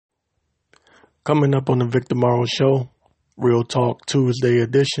Coming up on the Victor Morrow Show, Real Talk Tuesday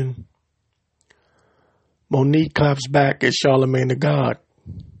edition. Monique claps back at Charlamagne the God.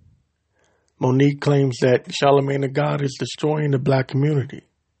 Monique claims that Charlamagne the God is destroying the black community.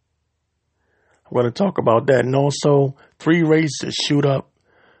 I'm going to talk about that. And also, 3 racists shoot up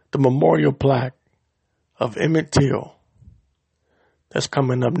the memorial plaque of Emmett Till. That's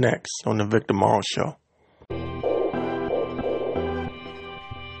coming up next on the Victor Morrow Show.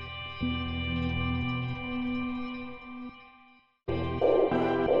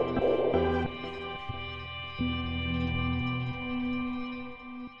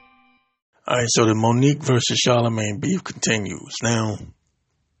 All right, so the Monique versus Charlamagne beef continues. Now,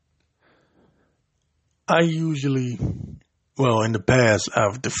 I usually, in the past,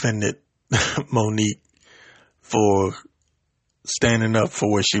 I've defended Monique for standing up for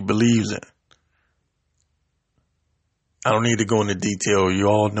what she believes in. I don't need to go into detail. You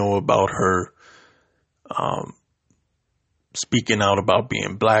all know about her speaking out about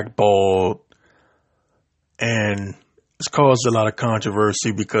being blackballed, and it's caused a lot of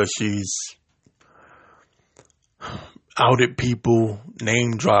controversy because she's outed people,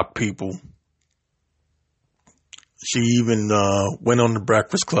 name dropped people. She even went on the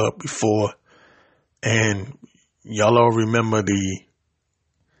Breakfast Club before, and y'all all remember the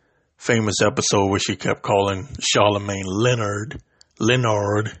famous episode where she kept calling Charlamagne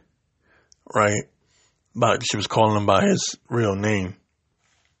Leonard, right? But she was calling him by his real name.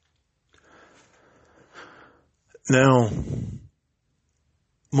 Now,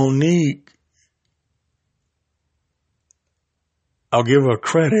 Monique, I'll give her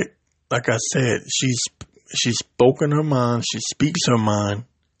credit. Like I said, she's spoken her mind. She speaks her mind,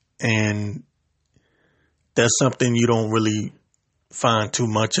 and that's something you don't really find too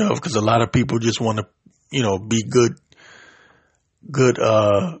much of because a lot of people just want to, be good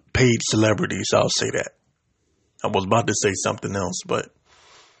paid celebrities. I'll say that. I was about to say something else, but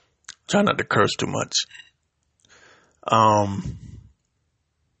try not to curse too much.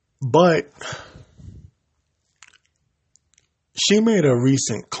 But she made a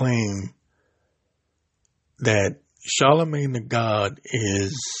recent claim that Charlamagne the God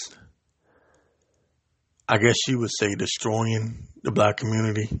is, I guess she would say, destroying the black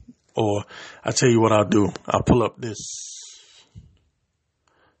community. Or I tell you what I'll do. I'll pull up this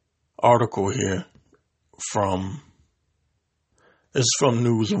article here from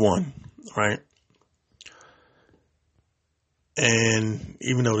News One, right? And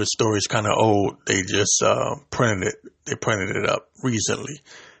even though the story is kind of old, they just printed it up recently.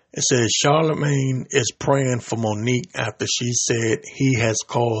 It says Charlamagne is praying for Monique after she said he has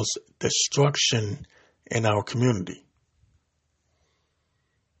caused destruction in our community.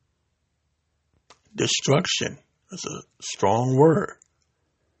 Destruction is a strong word.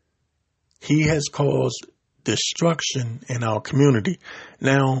 He has caused destruction in our community.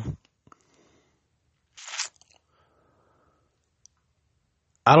 Now,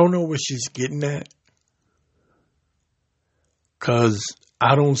 I don't know what she's getting at, because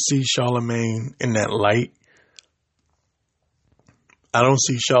I don't see Charlamagne in that light. I don't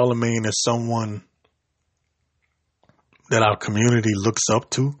see Charlamagne as someone that our community looks up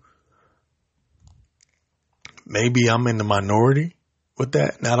to. Maybe I'm in the minority with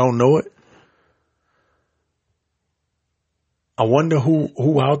that, and I don't know it. I wonder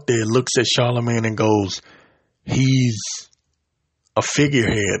who out there looks at Charlamagne and goes, he's a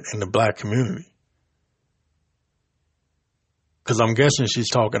figurehead in the black community. Because I'm guessing she's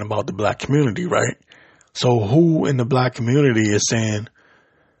talking about the black community, right? So who in the black community is saying,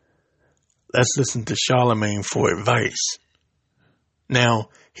 let's listen to Charlamagne for advice? Now,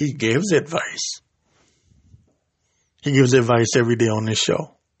 he gives advice. He gives advice every day on this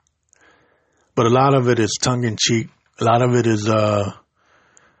show. But a lot of it is tongue-in-cheek. A lot of it is in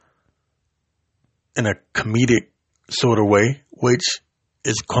a comedic sort of way, which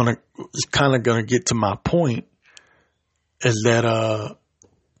is kind of going to get to my point, is that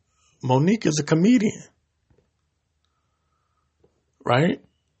Monique is a comedian, right?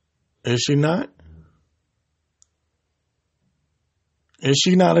 Is she not? Is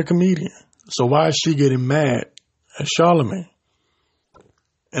she not a comedian? So why is she getting mad at Charlamagne?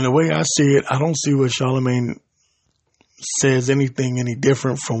 And the way I see it, I don't see where Charlamagne says anything any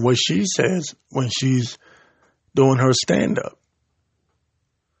different from what she says when she's doing her stand-up.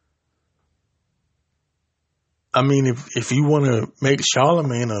 I mean, if you want to make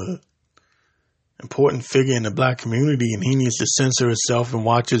Charlamagne a important figure in the black community and he needs to censor himself and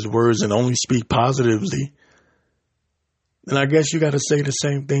watch his words and only speak positively, then I guess you got to say the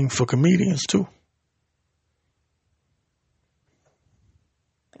same thing for comedians too.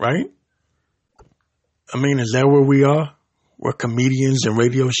 Right? I mean, is that where we are? Where comedians and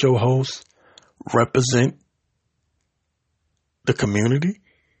radio show hosts represent the community?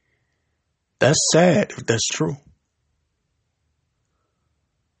 That's sad if that's true.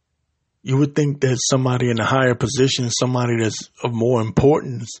 You would think that somebody in a higher position, somebody that's of more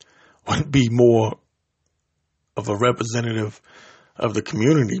importance, would be more of a representative of the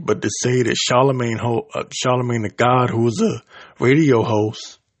community. But to say that Charlamagne the God, who is a radio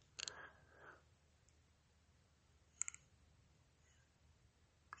host,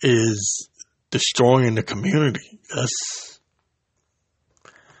 is destroying the community,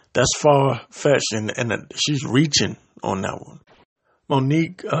 that's far-fetched, and she's reaching on that one.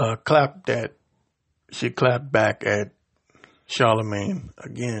 Monique clapped back at Charlamagne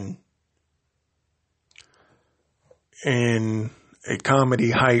again in a comedy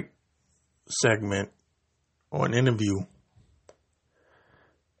hype segment or an interview,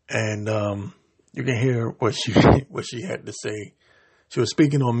 and you can hear what she had to say. She was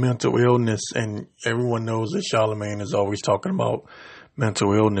speaking on mental illness, and everyone knows that Charlamagne is always talking about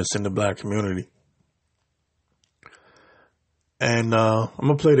mental illness in the black community. And I'm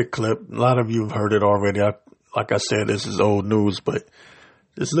going to play the clip. A lot of you have heard it already. Like I said, this is old news, but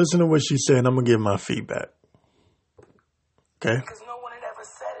just listen to what she said. I'm going to give my feedback. Okay? Because no one had ever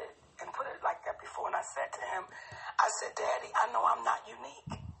said it and put it like that before. And I said to him, I said, Daddy, I know I'm not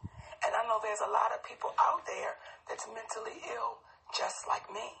unique. And I know there's a lot of people out there that's mentally ill just like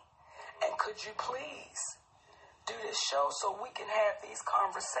me. And could you please do this show so we can have these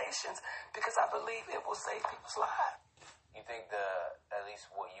conversations? Because I believe it will save people's lives. You think at least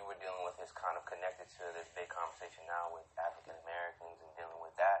what you were dealing with is kind of connected to this big conversation now with African Americans and dealing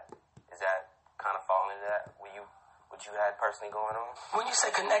with that? Is that kind of falling into that? What you had personally going on? When you say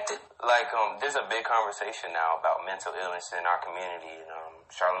connected? Like, there's a big conversation now about mental illness in our community. And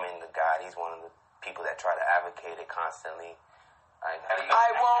Charlamagne the God, he's one of the people that try to advocate it constantly. I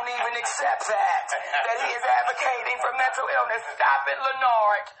won't even accept that he is advocating for mental illness. Stop it,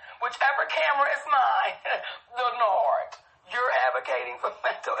 Lenard. Whichever camera is mine, Lenard, you're advocating for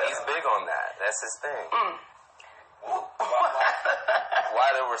mental illness. He's big on that. That's his thing. Why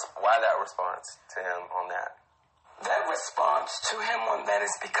that response to him on that? That response to him on that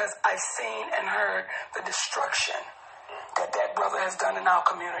is because I've seen and heard the destruction that brother has done in our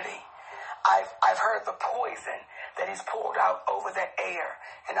community. I've heard the poison that he's poured out over that air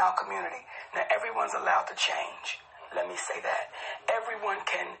in our community. Now, everyone's allowed to change. Let me say that. Everyone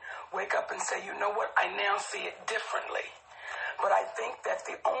can wake up and say, you know what, I now see it differently. But I think that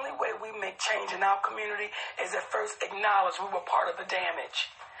the only way we make change in our community is at first acknowledge we were part of the damage.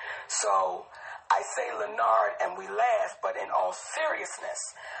 So I say Lenard and we laugh, but in all seriousness,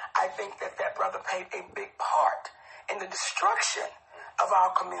 I think that brother played a big part in the destruction of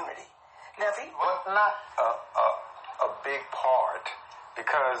our community. Nephi? Well, not a big part,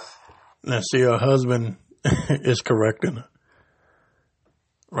 because... Now, see, her husband is correcting her,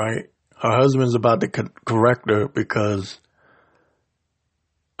 right? Her husband's about to correct her because,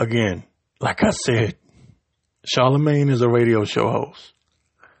 again, like I said, Charlamagne is a radio show host.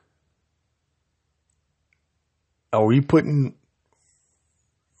 Are we putting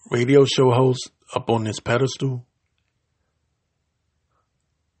radio show hosts up on this pedestal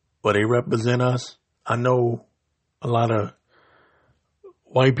where they represent us? I know a lot of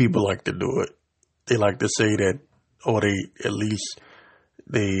white people like to do it. They like to say that, or they at least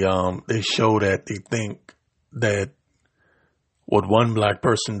they show that they think that what one black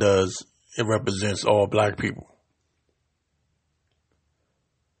person does, it represents all black people.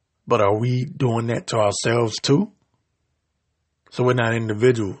 But are we doing that to ourselves too? So we're not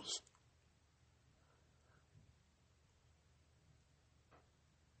individuals.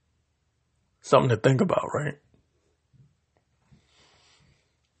 Something to think about, right?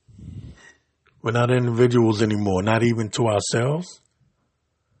 We're not individuals anymore, not even to ourselves.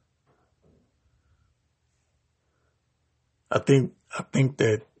 I think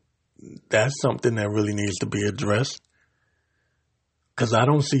that that's something that really needs to be addressed. Because I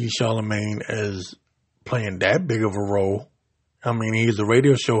don't see Charlamagne as playing that big of a role. I mean, he's a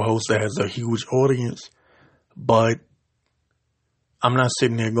radio show host that has a huge audience, but I'm not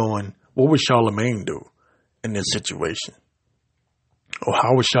sitting there going, what would Charlamagne do in this situation? Or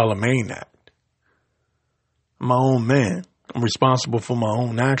how would Charlamagne act? I'm my own man. I'm responsible for my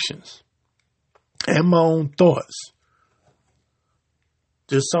own actions and my own thoughts.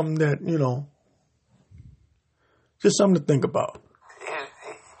 Just something that, just something to think about.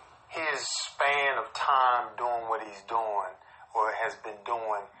 His span of time doing what he's doing or has been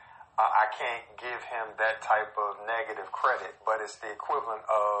doing, I can't give him that type of negative credit, but it's the equivalent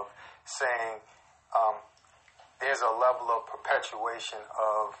of saying there's a level of perpetuation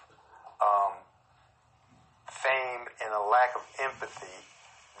of fame and a lack of empathy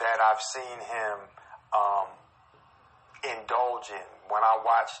that I've seen him indulge in. When I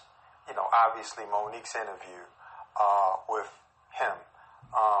watched, obviously Monique's interview with him,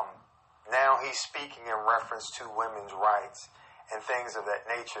 now he's speaking in reference to women's rights and things of that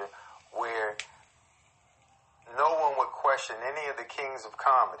nature, where no one would question any of the kings of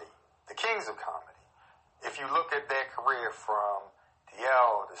comedy. The kings of comedy. If you look at their career from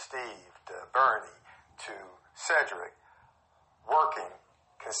DL to Steve to Bernie to Cedric, working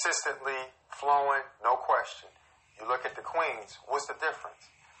consistently, flowing, no question. You look at the queens, what's the difference?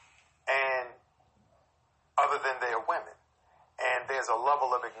 And other than they're women. And there's a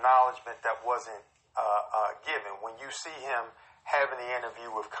level of acknowledgement that wasn't given. When you see him having the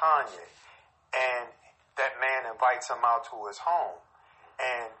interview with Kanye, and that man invites him out to his home,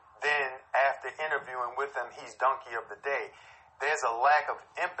 and then after interviewing with him, he's donkey of the day. There's a lack of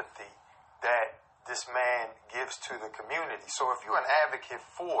empathy that this man gives to the community. So if you're an advocate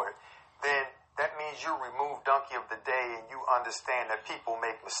for it, then that means you remove donkey of the day and you understand that people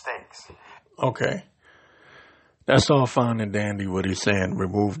make mistakes. Okay. That's all fine and dandy what he's saying,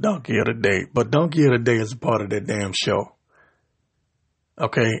 remove donkey of the day. But donkey of the day is a part of that damn show.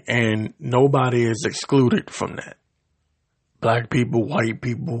 Okay, and nobody is excluded from that. Black people, white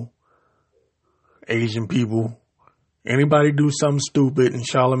people, Asian people. Anybody do something stupid and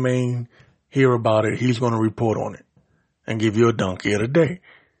Charlamagne hear about it, he's going to report on it and give you a donkey of the day.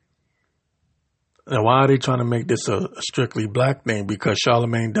 Now, why are they trying to make this a strictly black thing? Because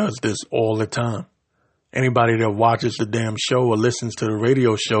Charlamagne does this all the time. Anybody that watches the damn show or listens to the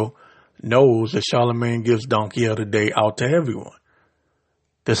radio show knows that Charlamagne gives donkey of the day out to everyone.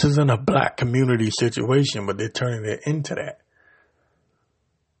 This isn't a black community situation, but they're turning it into that.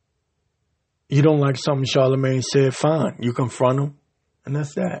 You don't like something Charlamagne said, fine. You confront him, and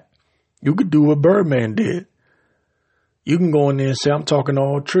that's that. You could do what Birdman did. You can go in there and say, I'm talking to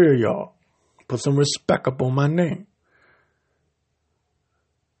all three of y'all. Put some respect up on my name.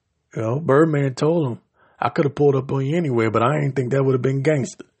 Birdman told him, I could have pulled up on you anyway, but I didn't think that would have been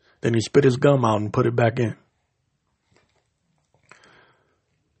gangster. Then he spit his gum out and put it back in.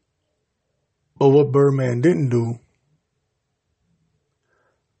 But what Birdman didn't do,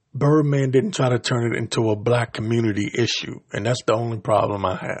 Birdman didn't try to turn it into a black community issue. And that's the only problem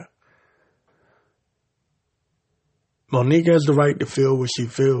I have. Monique has the right to feel what she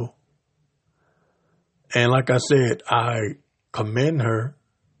feels. And like I said, I commend her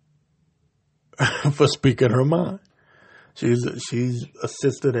for speaking her mind. She's a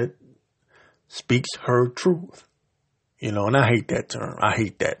sister that speaks her truth. And I hate that term. I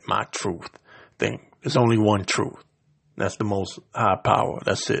hate that my truth thing. There's only one truth. That's the most high power.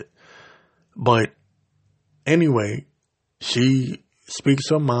 That's it. But anyway, she speaks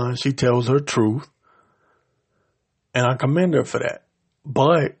her mind. She tells her truth. And I commend her for that.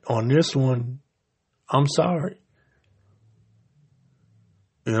 But on this one, I'm sorry.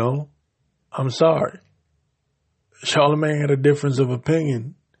 I'm sorry. Charlamagne had a difference of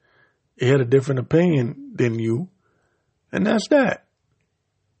opinion. He had a different opinion than you. And that's that.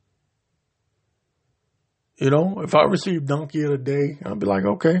 If I receive donkey of the day, I'll be like,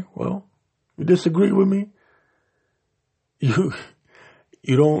 okay, well, you disagree with me? You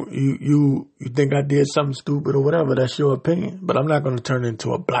think I did something stupid or whatever, that's your opinion. But I'm not going to turn it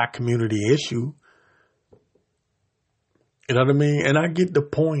into a black community issue. You know what I mean? And I get the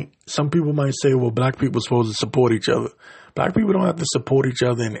point. Some people might say, well, black people are supposed to support each other. Black people don't have to support each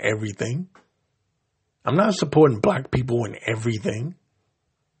other in everything. I'm not supporting black people in everything.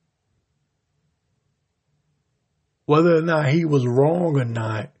 Whether or not he was wrong or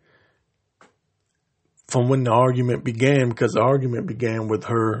not, from when the argument began, because the argument began with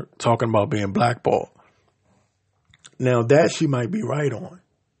her talking about being blackballed. Now that she might be right on.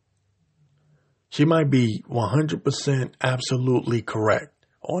 She might be 100% absolutely correct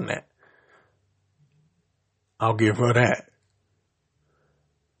on that. I'll give her that.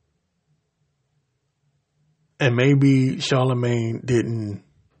 And maybe Charlamagne didn't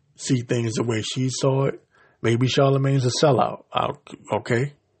see things the way she saw it. Maybe Charlamagne's a sellout.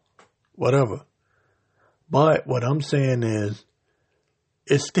 Okay, whatever. But what I'm saying is,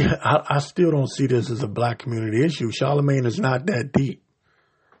 I still don't see this as a black community issue. Charlamagne is not that deep.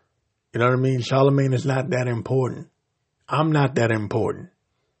 You know what I mean? Charlamagne is not that important. I'm not that important.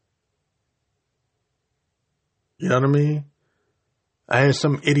 You know what I mean? I had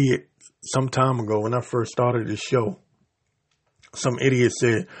some idiot some time ago when I first started this show. Some idiot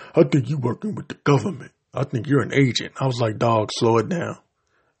said, I think you're working with the government. I think you're an agent. I was like, dog, slow it down.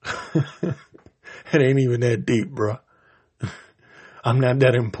 It ain't even that deep, bro. I'm not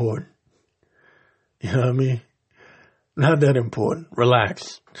that important. You know what I mean? Not that important.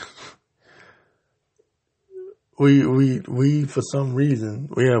 Relax. We for some reason,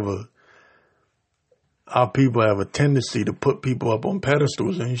 our people have a tendency to put people up on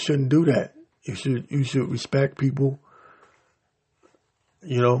pedestals, and you shouldn't do that. You should respect people.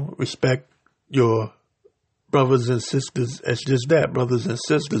 Respect your brothers and sisters. It's just that, brothers and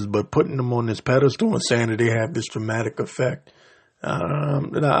sisters, but putting them on this pedestal and saying that they have this dramatic effect, I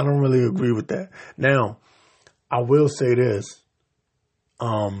don't really agree with that. Now, I will say this.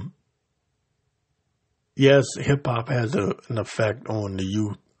 Yes, hip hop has an effect on the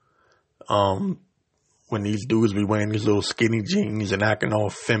youth. When these dudes be wearing these little skinny jeans and acting all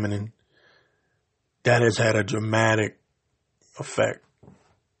feminine, that has had a dramatic effect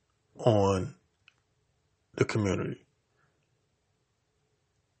on the community.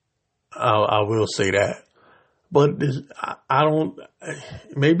 I will say that. But I don't,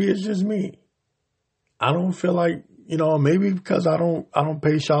 maybe it's just me. I don't feel like, maybe because I don't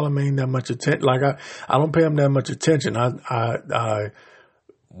pay Charlamagne that much attention. Like I don't pay him that much attention. I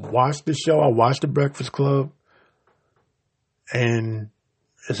watch the show. I watch The Breakfast Club, and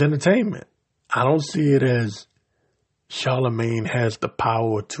it's entertainment. I don't see it as Charlamagne has the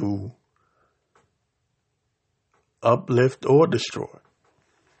power to uplift or destroy.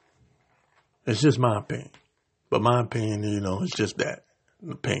 It's just my opinion. But my opinion, it's just that,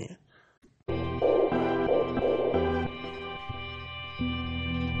 an opinion.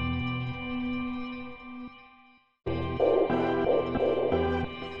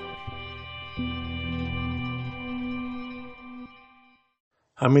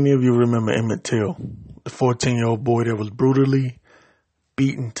 How many of you remember Emmett Till, the 14-year-old boy that was brutally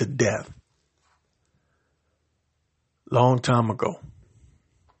beaten to death? Long time ago.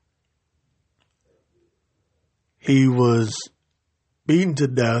 He was beaten to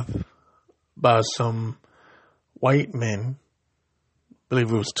death by some white men. I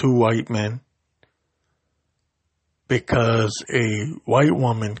believe it was 2 white men. Because a white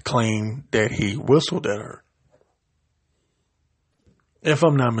woman claimed that he whistled at her. If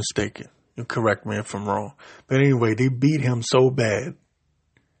I'm not mistaken. You correct me if I'm wrong. But anyway, they beat him so bad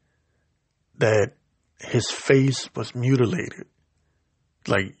that his face was mutilated.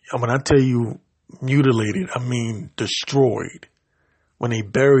 Like, when I tell you mutilated, I mean destroyed. When they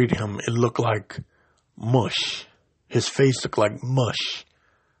buried him, it looked like mush. His face looked like mush.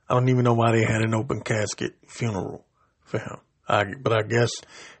 I don't even know why they had an open casket funeral for him. But I guess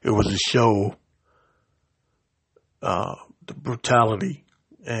it was to show the brutality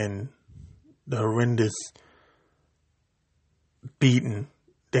and the horrendous beating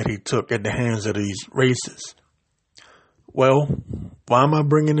that he took at the hands of these racists. Well, why am I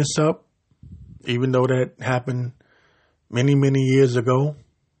bringing this up? Even though that happened many, many years ago.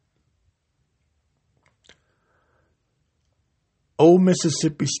 Old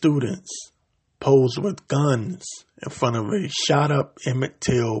Mississippi students posed with guns in front of a shot-up Emmett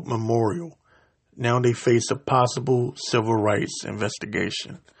Till memorial. Now they face a possible civil rights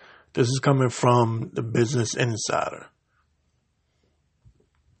investigation. This is coming from the Business Insider.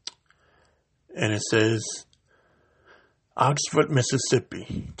 And it says, Oxford,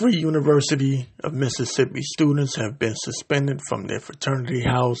 Mississippi. 3 University of Mississippi students have been suspended from their fraternity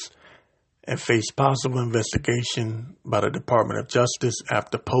house and face possible investigation by the Department of Justice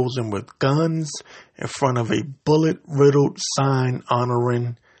after posing with guns in front of a bullet-riddled sign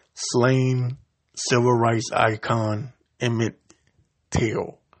honoring slain civil rights icon Emmett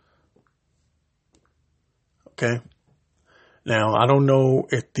Till. Okay? Now, I don't know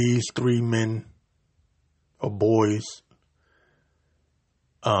if these 3 men or boys,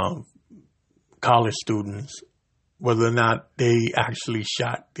 college students, whether or not they actually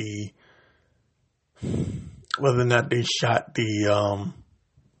shot the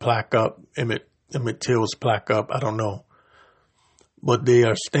plaque up, Emmett Till's plaque up, I don't know. But they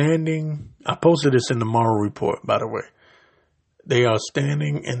are standing, I posted this in the Morrow Report, by the way. They are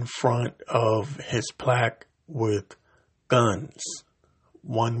standing in front of his plaque with guns.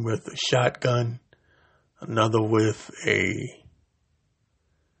 One with a shotgun, another with a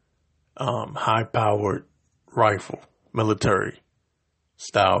high-powered rifle,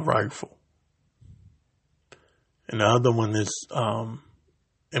 military-style rifle. And the other one is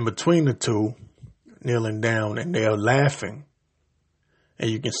in between the two, kneeling down, and they are laughing. And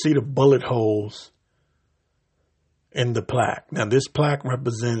you can see the bullet holes in the plaque. Now, this plaque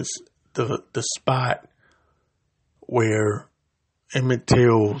represents the spot where Emmett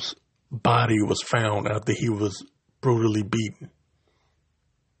Till's body was found after he was brutally beaten.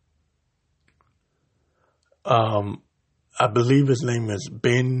 I believe his name is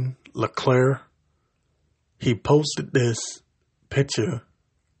Ben LeClaire. He posted this picture.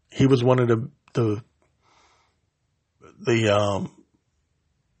 He was one of the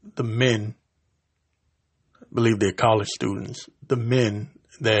men, I believe they're college students, the men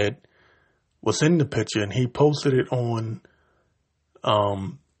that was in the picture, and he posted it on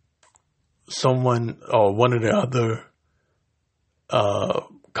someone or one of the other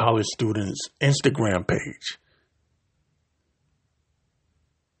college students' Instagram page.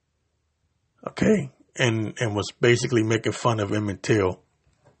 Okay, and was basically making fun of Emmett Till.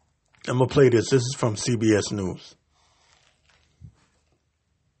 I'm gonna play this. This is from CBS News.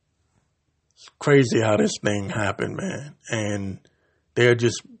 It's crazy how this thing happened, man, and they're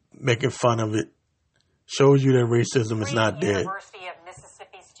just making fun of it. Shows you that racism is not dead. University of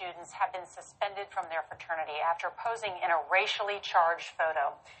Mississippi students have been suspended from their fraternity after posing in a racially charged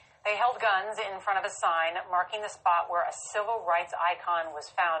photo. They held guns in front of a sign marking the spot where a civil rights icon was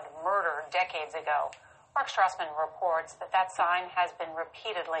found murdered decades ago. Mark Strassman reports that sign has been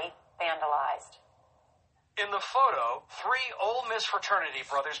repeatedly vandalized. In the photo, 3 Ole Miss fraternity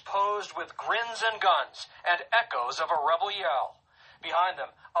brothers posed with grins and guns and echoes of a rebel yell. Behind them,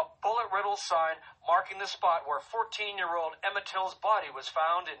 a bullet-riddled sign marking the spot where 14-year-old Emmett Till's body was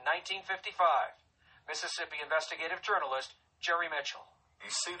found in 1955. Mississippi investigative journalist Jerry Mitchell. You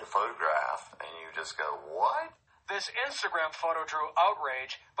see the photograph and you just go, what? This Instagram photo drew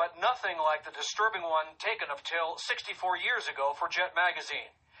outrage, but nothing like the disturbing one taken of Till 64 years ago for Jet magazine.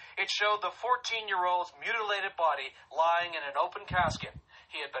 It showed the 14-year-old's mutilated body lying in an open casket.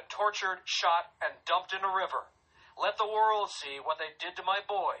 He had been tortured, shot, and dumped in a river. Let the world see what they did to my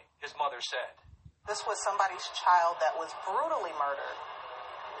boy, his mother said. This was somebody's child that was brutally murdered,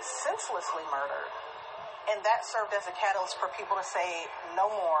 senselessly murdered. And that served as a catalyst for people to say,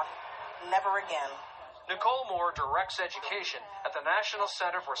 no more, never again. Nicole Moore directs education at the National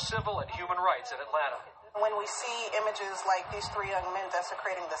Center for Civil and Human Rights in Atlanta. When we see images like these 3 young men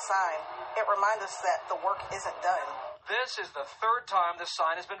desecrating the sign, it reminds us that the work isn't done. This is the 3rd time the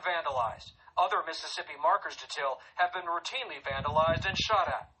sign has been vandalized. Other Mississippi markers to Till have been routinely vandalized and shot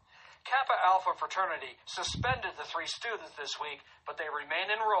at. Kappa Alpha fraternity suspended the 3 students this week, but they remain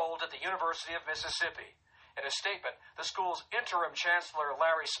enrolled at the University of Mississippi. In a statement, the school's interim chancellor,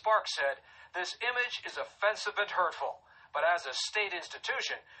 Larry Sparks, said, "This image is offensive and hurtful, but as a state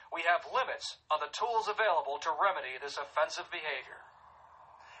institution, we have limits on the tools available to remedy this offensive behavior."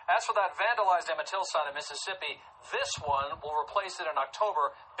 As for that vandalized Emmett Till sign in Mississippi, this one will replace it in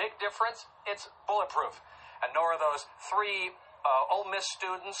October. Big difference, it's bulletproof. And nor are those 3 Ole Miss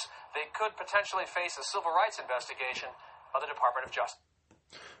students. They could potentially face a civil rights investigation by the Department of Justice.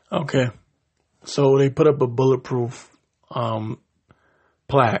 Okay. So they put up a bulletproof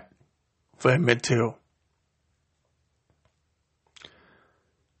plaque for Emmett Till.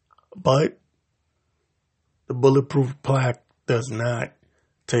 But the bulletproof plaque does not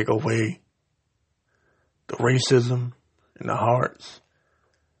take away the racism in the hearts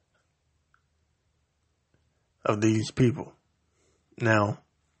of these people. Now,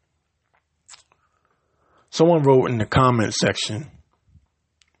 someone wrote in the comment section,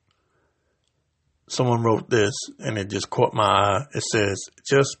 someone wrote this, and it just caught my eye. It says,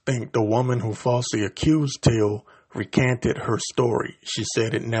 "Just think the woman who falsely accused Till recanted her story. She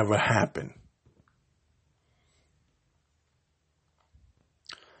said it never happened."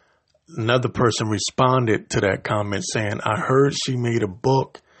 Another person responded to that comment saying, "I heard she made a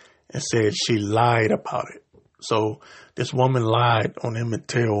book and said she lied about it." So this woman lied on Emmett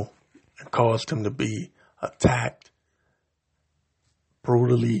Till and caused him to be attacked,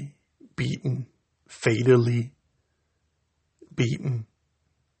 brutally beaten, fatally beaten.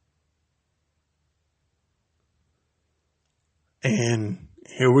 And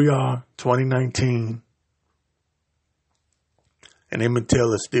here we are, 2019, and Emmett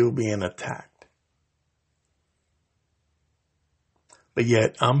Till is still being attacked. But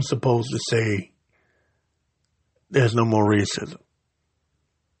yet I'm supposed to say there's no more racism.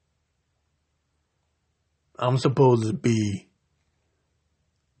 I'm supposed to be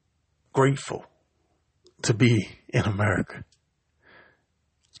grateful to be in America.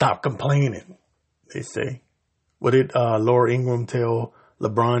 Stop complaining, they say. What did Laura Ingraham tell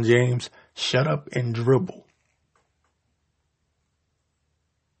LeBron James? Shut up and dribble.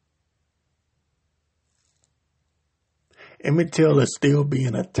 Emmett Till is still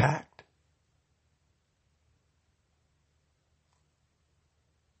being attacked.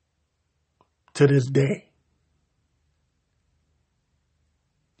 To this day.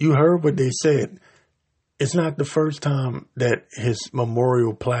 You heard what they said. It's not the first time that his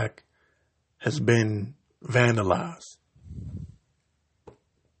memorial plaque has been vandalized.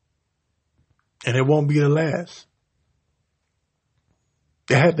 And it won't be the last.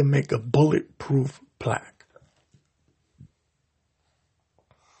 They had to make a bulletproof plaque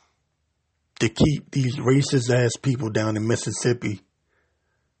to keep these racist ass people down in Mississippi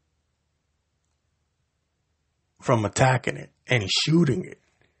from attacking it and shooting it.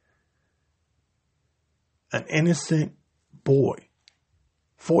 An innocent boy,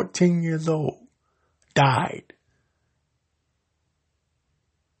 14 years old, died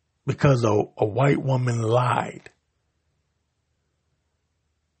because a white woman lied.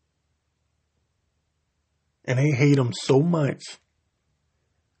 And they hate him so much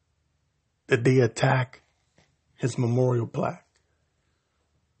that they attack his memorial plaque.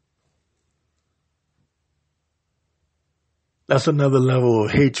 That's another level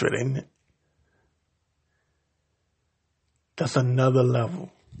of hatred, isn't it? That's another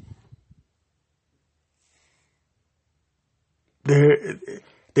level.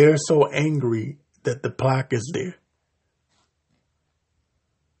 They're so angry that the plaque is there.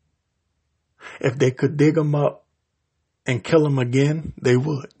 If they could dig him up and kill him again, they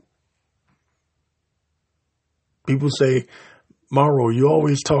would. People say, Morrow, you're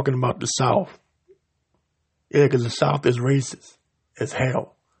always talking about the South. Yeah, because the South is racist as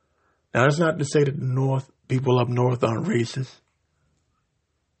hell. Now, that's not to say that the North, people up North aren't racist.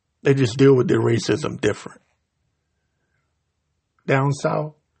 They just deal with their racism different. Down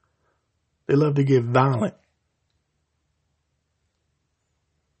South, they love to get violent.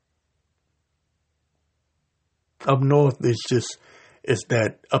 Up North, it's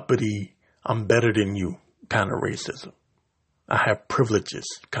that uppity, I'm better than you kind of racism. I have privileges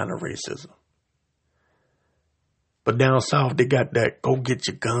kind of racism. But down South, they got that go get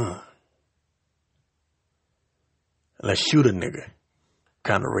your gun. Let's shoot a nigga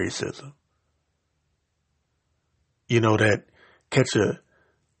kind of racism. You know, that catch a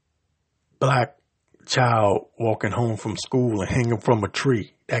black child walking home from school and hanging from a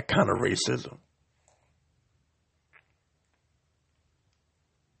tree. That kind of racism.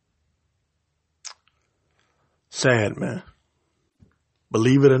 Sad, man.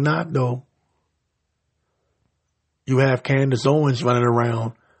 Believe it or not, though, you have Candace Owens running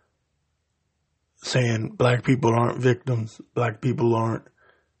around saying black people aren't victims, black people aren't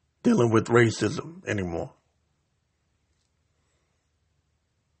dealing with racism anymore.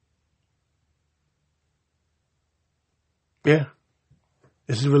 Yeah,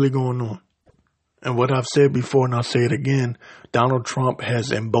 this is really going on. And what I've said before, and I'll say it again, Donald Trump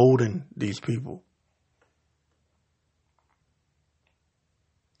has emboldened these people.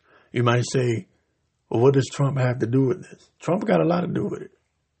 You might say, well, what does Trump have to do with this? Trump got a lot to do with it.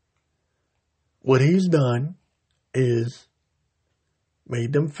 What he's done is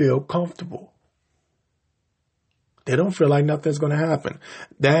made them feel comfortable. They don't feel like nothing's going to happen.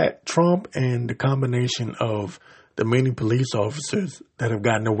 That Trump and the combination of the many police officers that have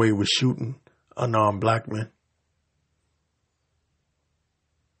gotten away with shooting unarmed black men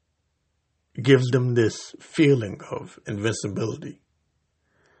gives them this feeling of invincibility.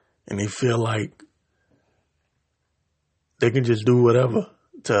 And they feel like they can just do whatever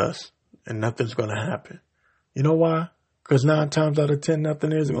to us and nothing's going to happen. You know why? Because 9 times out of 10,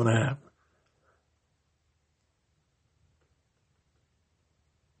 nothing is going to happen.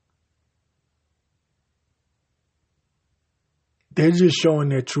 They're just showing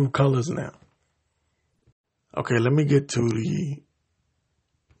their true colors now. Okay, let me get to the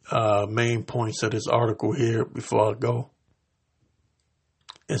main points of this article here before I go.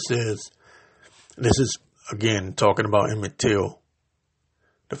 It says, this is, again, talking about Emmett Till,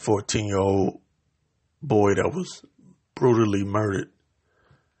 the 14-year-old boy that was brutally murdered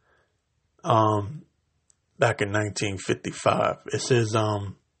back in 1955. It says,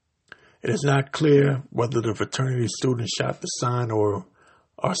 it is not clear whether the fraternity students shot the sign or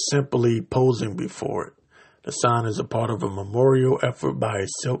are simply posing before it. The sign is a part of a memorial effort by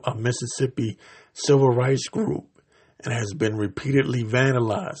a Mississippi civil rights group and has been repeatedly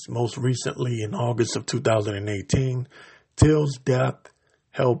vandalized. Most recently, in August of 2018, Till's death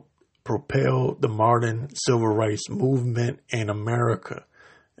helped propel the modern civil rights movement in America.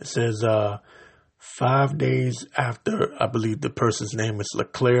 It says 5 days after, I believe the person's name is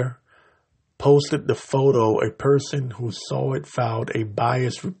LeClaire, posted the photo, a person who saw it filed a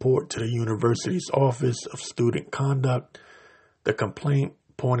bias report to the university's Office of Student Conduct. The complaint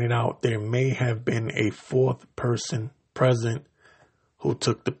pointed out there may have been a 4th person present who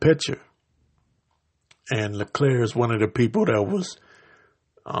took the picture. And LeClaire is one of the people that was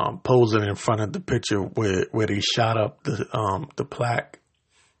posing in front of the picture where they shot up the plaque.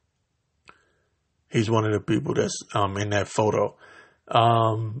 He's one of the people that's in that photo.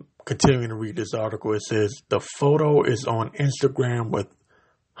 Continuing to read this article, it says the photo is on Instagram with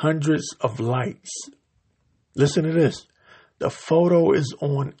hundreds of likes. Listen to this. The photo is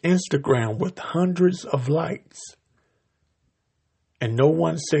on Instagram with hundreds of likes. And no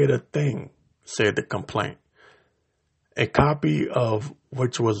one said a thing, said the complaint. A copy of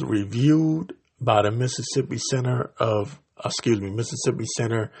which was reviewed by the Mississippi Center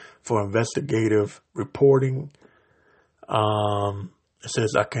for Investigative Reporting. It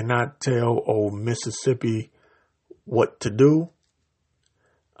says, I cannot tell old Mississippi what to do.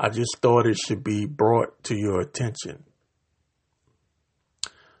 I just thought it should be brought to your attention.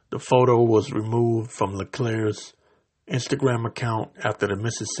 The photo was removed from LeClaire's Instagram account after the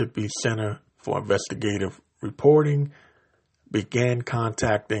Mississippi Center for Investigative Reporting began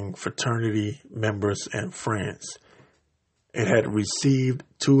contacting fraternity members and friends. It had received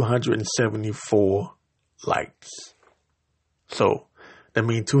 274 likes. So that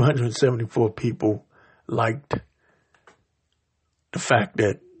means 274 people liked the fact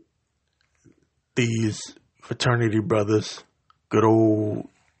that these fraternity brothers, good old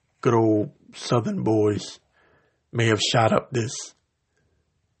Southern boys, may have shot up this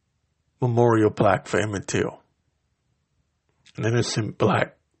memorial plaque for Emmett Till, an innocent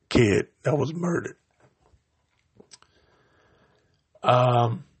black kid that was murdered.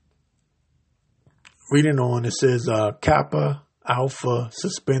 Reading on, it says Kappa Alpha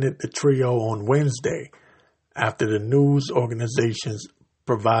suspended the trio on Wednesday after the news organizations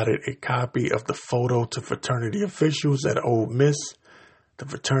provided a copy of the photo to fraternity officials at Ole Miss, the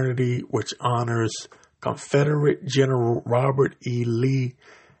fraternity which honors Confederate General Robert E. Lee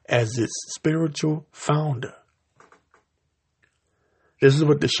as its spiritual founder. This is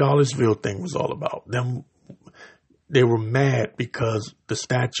what the Charlottesville thing was all about. They were mad because the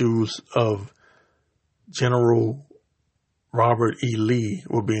statues of General Robert E. Lee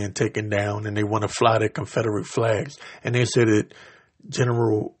were being taken down, and they want to fly their Confederate flags. And they said that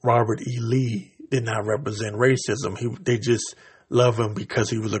General Robert E. Lee did not represent racism. They just love him because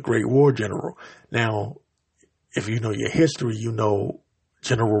he was a great war general. Now, if you know your history, you know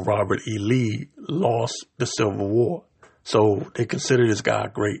General Robert E. Lee lost the Civil War. So they consider this guy a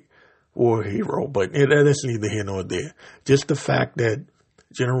great war hero, but that's neither here nor there. Just the fact that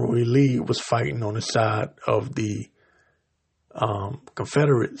General E. Lee was fighting on the side of the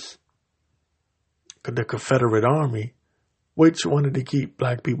Confederates, the Confederate Army, which wanted to keep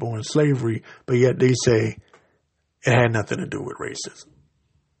black people in slavery, but yet they say it had nothing to do with racism.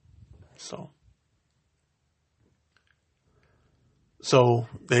 So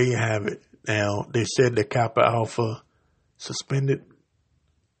there you have it. Now, they said that Kappa Alpha suspended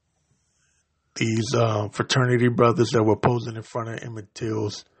these fraternity brothers that were posing in front of Emmett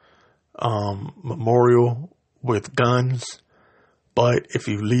Till's memorial with guns. But if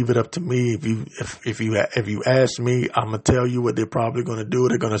you leave it up to me, if you ask me, I'm gonna tell you what they're probably gonna do.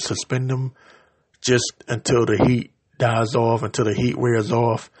 They're gonna suspend them just until the heat dies off, until the heat wears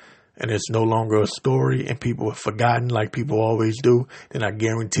off, and it's no longer a story, and people have forgotten like people always do. Then I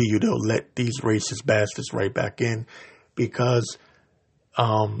guarantee you they'll let these racist bastards right back in, because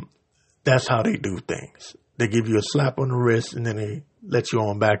that's how they do things. They give you a slap on the wrist, and then they let you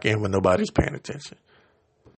on back in when nobody's paying attention.